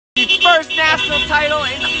His first national title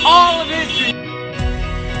in all of history.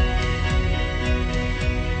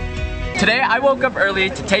 Today I woke up early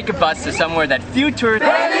to take a bus to somewhere that few tourists.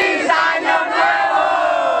 ¡Feliz Año Nuevo!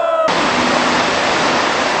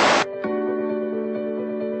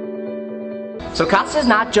 So Casa is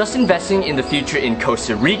not just investing in the future in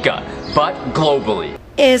Costa Rica, but globally.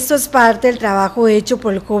 Esto es parte del trabajo hecho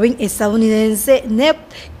por el joven estadounidense Neb,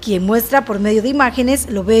 quien muestra por medio de imágenes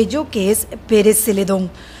lo bello que es Pérez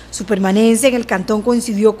Celedón. Su permanencia en el cantón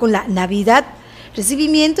coincidió con la Navidad,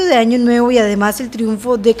 recibimiento de Año Nuevo y además el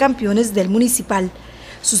triunfo de campeones del municipal.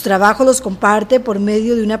 Sus trabajos los comparte por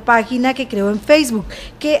medio de una página que creó en Facebook,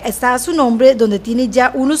 que está a su nombre, donde tiene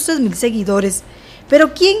ya unos 3,000 seguidores.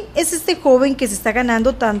 Pero ¿quién es este joven que se está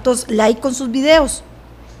ganando tantos likes con sus videos?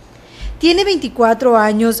 Tiene 24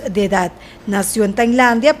 años de edad, nació en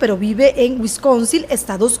Tailandia pero vive en Wisconsin,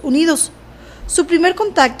 Estados Unidos. Su primer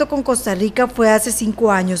contacto con Costa Rica fue hace 5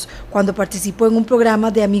 años, cuando participó en un programa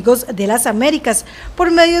de Amigos de las Américas, por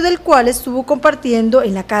medio del cual estuvo compartiendo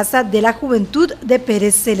en la Casa de la Juventud de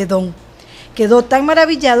Pérez Celedón. Quedó tan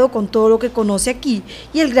maravillado con todo lo que conoce aquí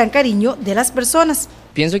y el gran cariño de las personas.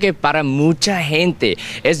 Pienso que para mucha gente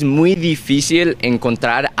es muy difícil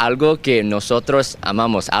encontrar algo que nosotros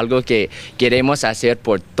amamos, algo que queremos hacer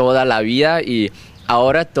por toda la vida, y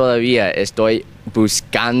ahora todavía estoy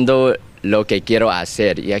buscando lo que quiero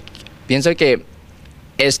hacer. Y pienso que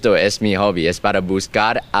esto es mi hobby, es para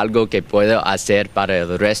buscar algo que puedo hacer para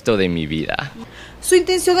el resto de mi vida. Su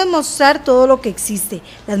intención es mostrar todo lo que existe,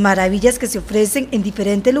 las maravillas que se ofrecen en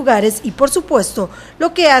diferentes lugares y por supuesto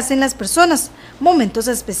lo que hacen las personas, momentos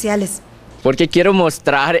especiales. Porque quiero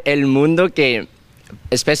mostrar el mundo, que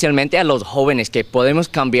especialmente a los jóvenes, que podemos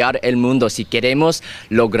cambiar el mundo. Si queremos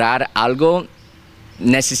lograr algo,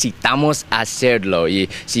 necesitamos hacerlo, y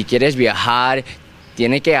si quieres viajar,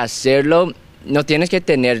 tienes que hacerlo. No tienes que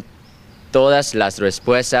tener todas las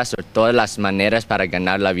respuestas o todas las maneras para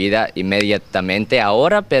ganar la vida inmediatamente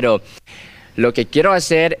ahora, pero lo que quiero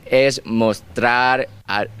hacer es mostrar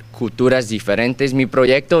a culturas diferentes. Mi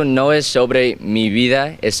proyecto no es sobre mi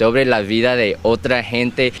vida, es sobre la vida de otra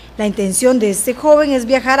gente. La intención de este joven es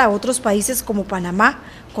viajar a otros países como Panamá,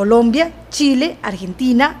 Colombia, Chile,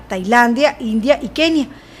 Argentina, Tailandia, India y Kenia.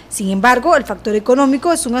 Sin embargo, el factor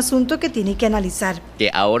económico es un asunto que tiene que analizar. Que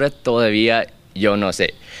ahora todavía yo no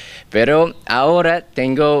sé, pero ahora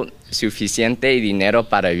tengo suficiente dinero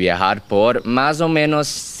para viajar por más o menos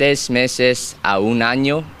 6 meses a 1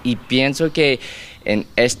 año, y pienso que en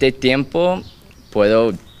este tiempo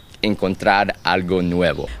puedo encontrar algo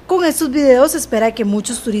nuevo. Con estos videos se espera que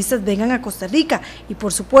muchos turistas vengan a Costa Rica y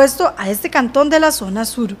por supuesto a este cantón de la zona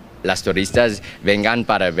sur. Las turistas vengan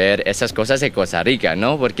para ver esas cosas de Costa Rica,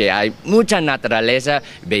 ¿no? Porque hay mucha naturaleza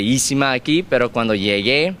bellísima aquí, pero cuando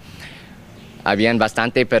llegué habían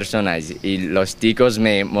bastante personas y los ticos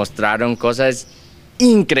me mostraron cosas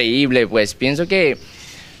increíbles. Pues pienso que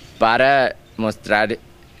para mostrar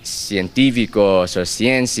científicos o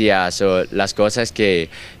ciencias o las cosas que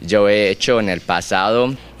yo he hecho en el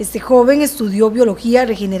pasado. Este joven estudió biología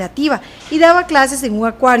regenerativa y daba clases en un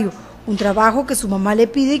acuario, un trabajo que su mamá le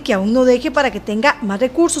pide que aún no deje para que tenga más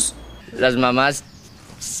recursos. Las mamás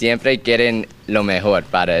siempre quieren lo mejor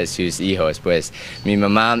para sus hijos, pues mi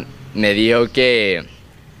mamá me dijo que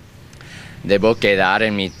debo quedar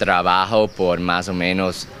en mi trabajo por más o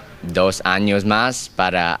menos 2 años más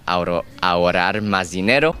para ahorrar más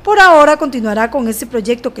dinero. Por ahora continuará con este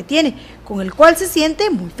proyecto que tiene, con el cual se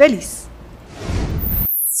siente muy feliz.